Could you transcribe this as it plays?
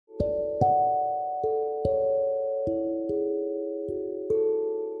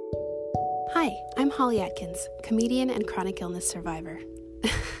Hi, I'm Holly Atkins, comedian and chronic illness survivor.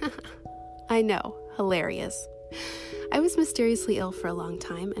 I know, hilarious. I was mysteriously ill for a long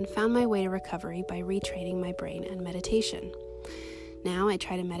time and found my way to recovery by retraining my brain and meditation. Now I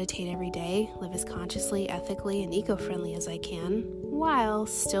try to meditate every day, live as consciously, ethically, and eco-friendly as I can, while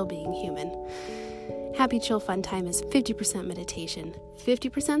still being human. Happy Chill Fun Time is 50% meditation,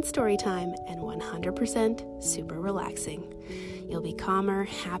 50% story time, and 100% super relaxing. You'll be calmer,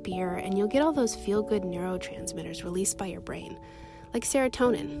 happier, and you'll get all those feel-good neurotransmitters released by your brain, like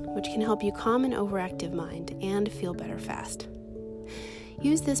serotonin, which can help you calm an overactive mind and feel better fast.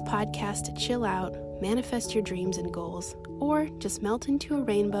 Use this podcast to chill out, manifest your dreams and goals, or just melt into a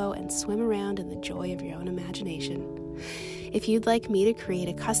rainbow and swim around in the joy of your own imagination. If you'd like me to create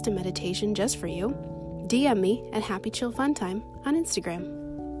a custom meditation just for you, DM me at Happy Chill Fun Time on Instagram.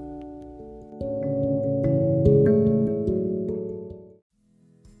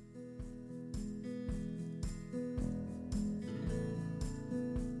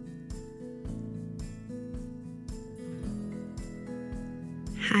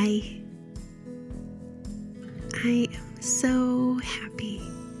 Hi. I am so happy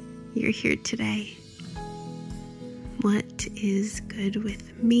you're here today. What is good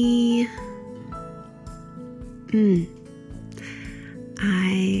with me?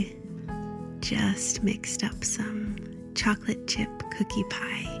 I just mixed up some chocolate chip cookie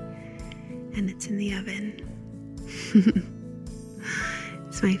pie and it's in the oven.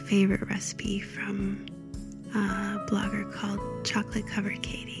 It's my favorite recipe from a blogger called Chocolate Covered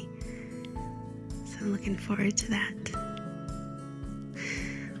Katie. So I'm looking forward to that.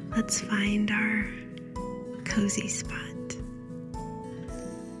 Let's find our cozy spot.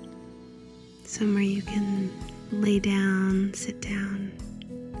 Somewhere you can lay down, sit down,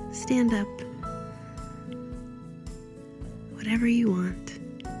 stand up. Whatever you want.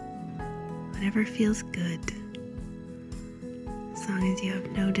 Whatever feels good. As long as you have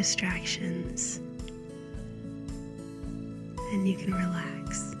no distractions. And you can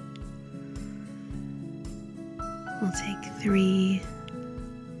relax. We'll take 3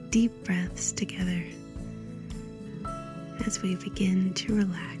 deep breaths together as we begin to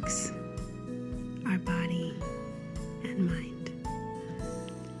relax our body and mind.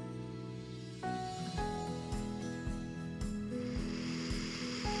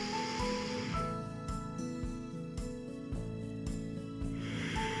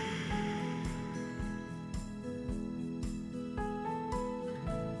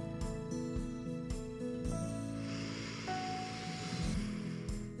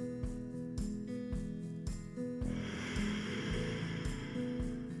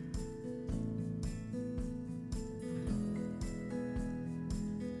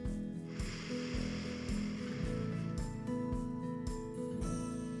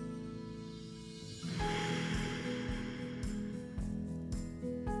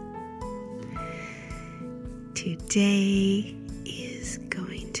 Today is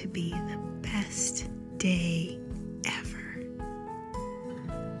going to be the best day ever.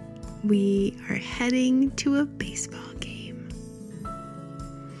 We are heading to a baseball game.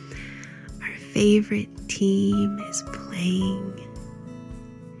 Our favorite team is playing,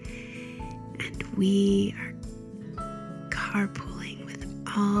 and we are carpooling with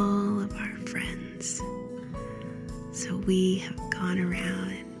all of our friends. So we have gone around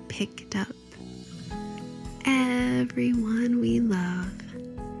and picked up everyone we love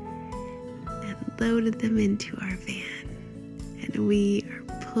and loaded them into our van, and we are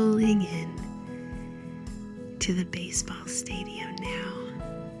pulling in to the baseball stadium now.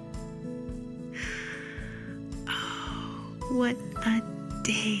 Oh, what a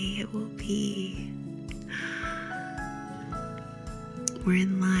day it will be. We're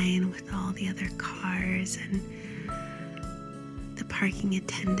in line with all the other cars, and the parking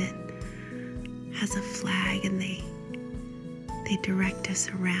attendant has a flag, and they direct us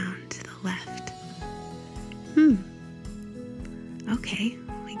around to the left. Okay,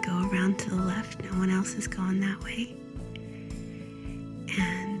 we go around to the left. No one else is going that way.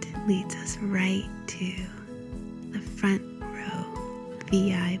 And it leads us right to the front row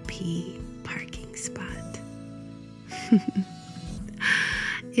VIP parking spot.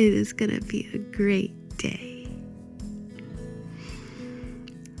 It is going to be a great day.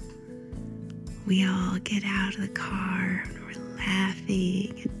 We all get out of the car and we're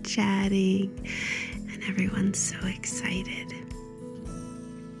laughing and chatting, and everyone's so excited.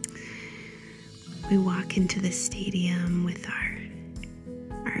 We walk into the stadium with our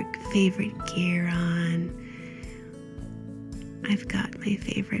favorite gear on. I've got my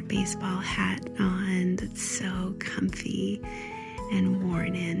favorite baseball hat on that's so comfy and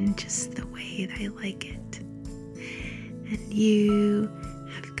worn in just the way that I like it. And you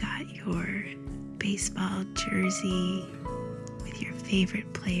have got your baseball jersey with your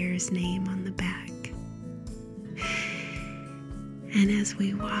favorite player's name on the back. And as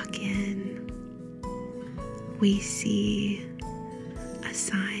we walk in, we see a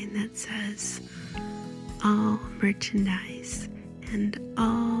sign that says, "All merchandise and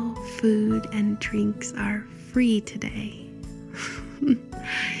all food and drinks are free today."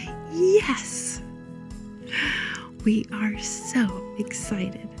 Yes! We are so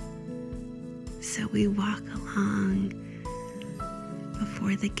excited. So we walk along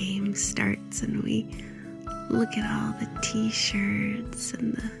before the game starts and we look at all the t-shirts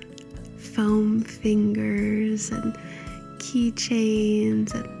and the foam fingers and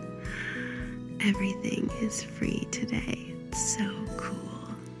keychains, and everything is free today. It's so cool.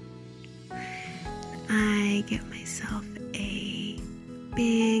 I get myself a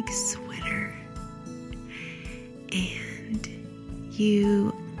big sweater, and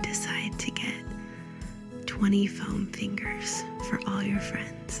you decide to get 20 foam fingers for all your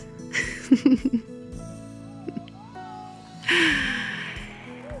friends.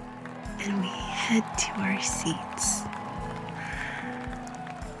 And we head to our seats.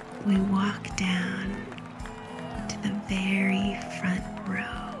 We walk down to the very front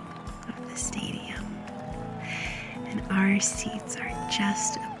row of the stadium, and our seats are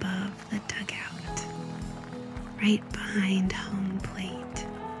just above the dugout, right behind home plate.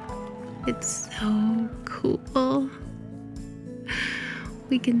 It's so cool.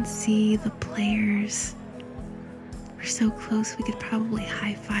 We can see the players. We're so close we could probably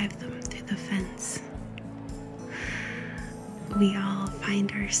high-five them through the fence. We all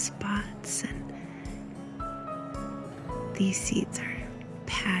find our spots, and these seats are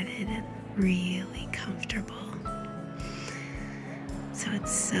padded and really comfortable. So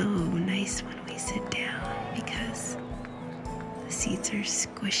it's so nice when we sit down because the seats are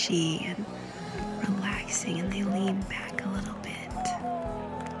squishy and relaxing, and they lean back a little bit.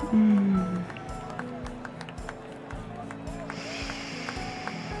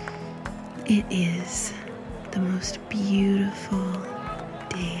 It is the most beautiful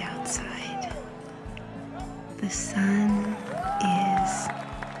day outside. The sun is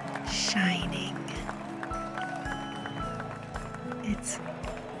shining. Its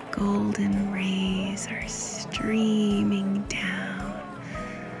golden rays are streaming down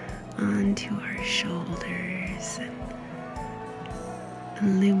onto our shoulders and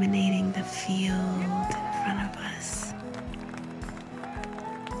illuminating the field in front of us.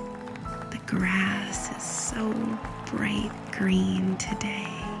 The grass is so bright green today,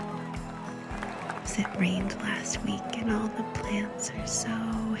 as it rained last week and all the plants are so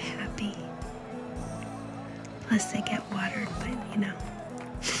happy. Plus they get watered, but you know.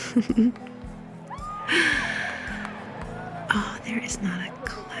 Oh, there is not a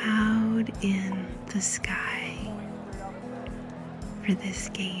cloud in the sky for this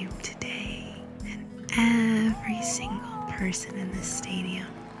game today, and every single person in the stadium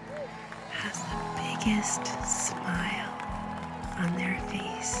has the biggest smile on their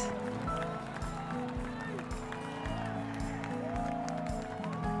face.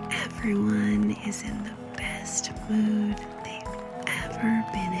 Everyone is in the best mood they've ever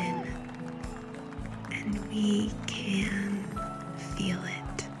been in, and we can feel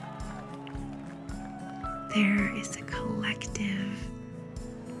it. There is a collective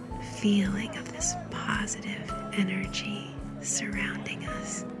feeling of this positive energy surrounding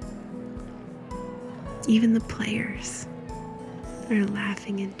us. Even the players are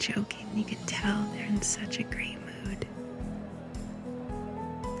laughing and joking. You can tell they're in such a great mood.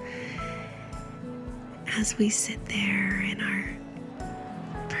 As we sit there in our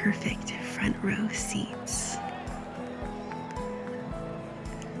perfect front row seats,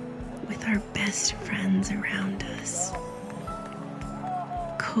 with our best friends around us,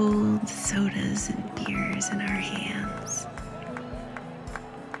 cold sodas and beers in our hands,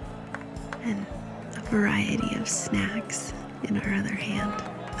 and a variety of snacks in our other hand.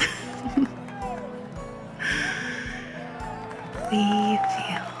 We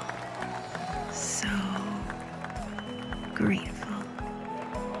feel so grateful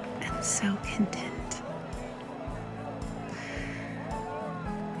and so content.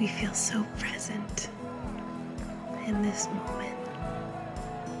 We feel so present in this moment.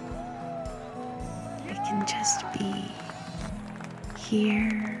 We can just be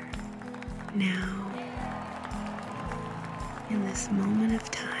here now in this moment of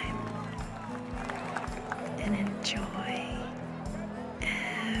time and enjoy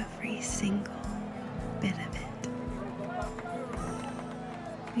every single bit of it.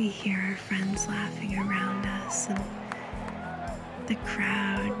 We hear our friends laughing around us and the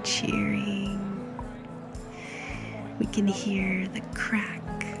crowd cheering. We can hear the crack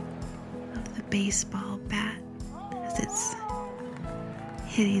of the baseball bat as it's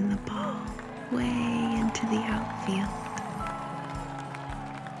hitting the ball way into the outfield.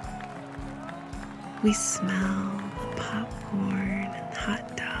 We smell the popcorn and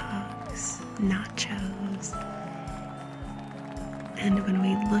hot dogs, nachos. And when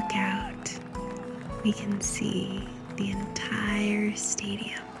we look out, we can see the entire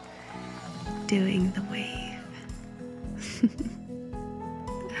stadium doing the wave.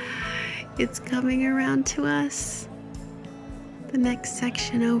 It's coming around to us. The next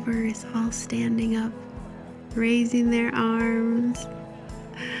section over is all standing up, raising their arms.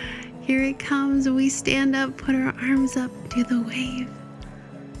 Here it comes. We stand up, put our arms up, do the wave,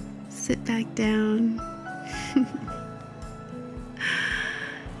 sit back down.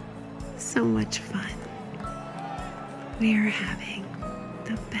 So much fun. We are having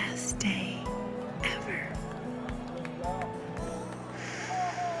the best day ever.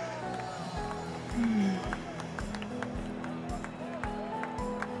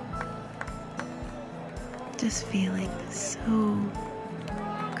 Just feeling so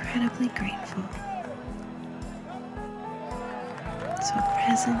incredibly grateful, so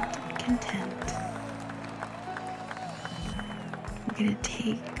present and content. We're going to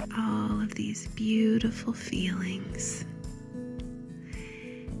take all of these beautiful feelings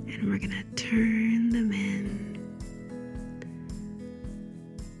and we're going to turn them in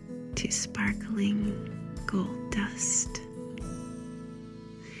to sparkling gold dust.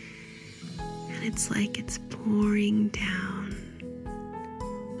 And it's like it's pouring down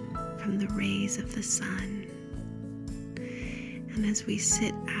from the rays of the sun. And as we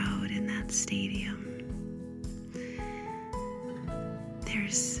sit out in that stadium,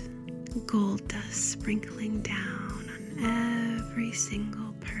 there's gold dust sprinkling down on every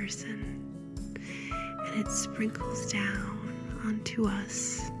single person, and it sprinkles down onto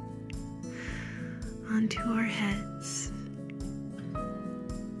us, onto our heads,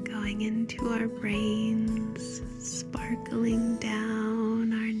 going into our brains, sparkling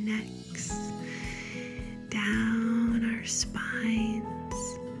down our necks, down our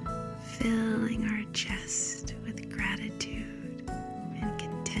spines, filling our chest with gratitude and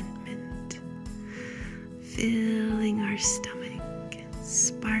contentment, filling our stomach,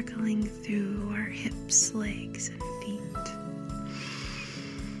 sparkling through our hips, legs, and feet.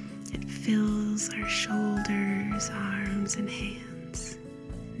 It fills our shoulders, arms, and hands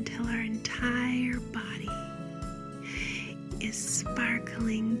until our entire body is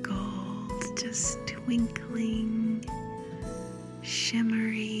sparkling gold, just twinkling,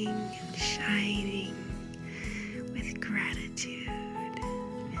 shimmering, and shining with gratitude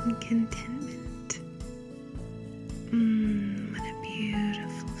and contentment. What a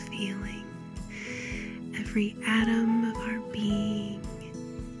beautiful feeling. Every atom of our being,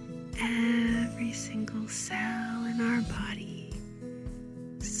 every single cell in our body,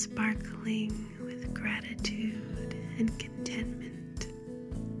 sparkling with gratitude and contentment.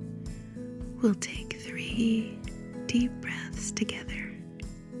 We'll take 3 deep breaths together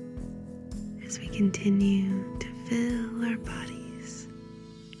as we continue to fill our bodies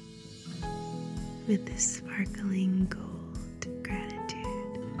with this sparkling gold gratitude.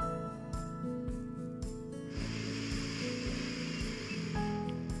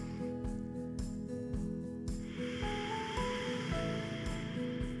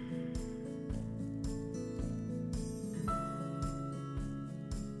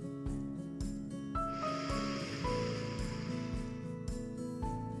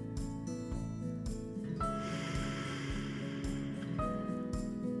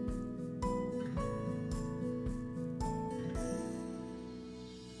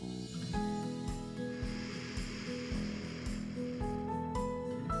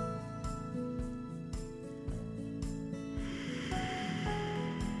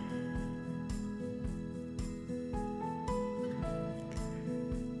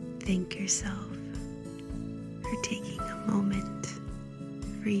 Thank yourself for taking a moment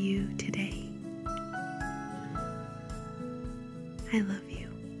for you today. I love you.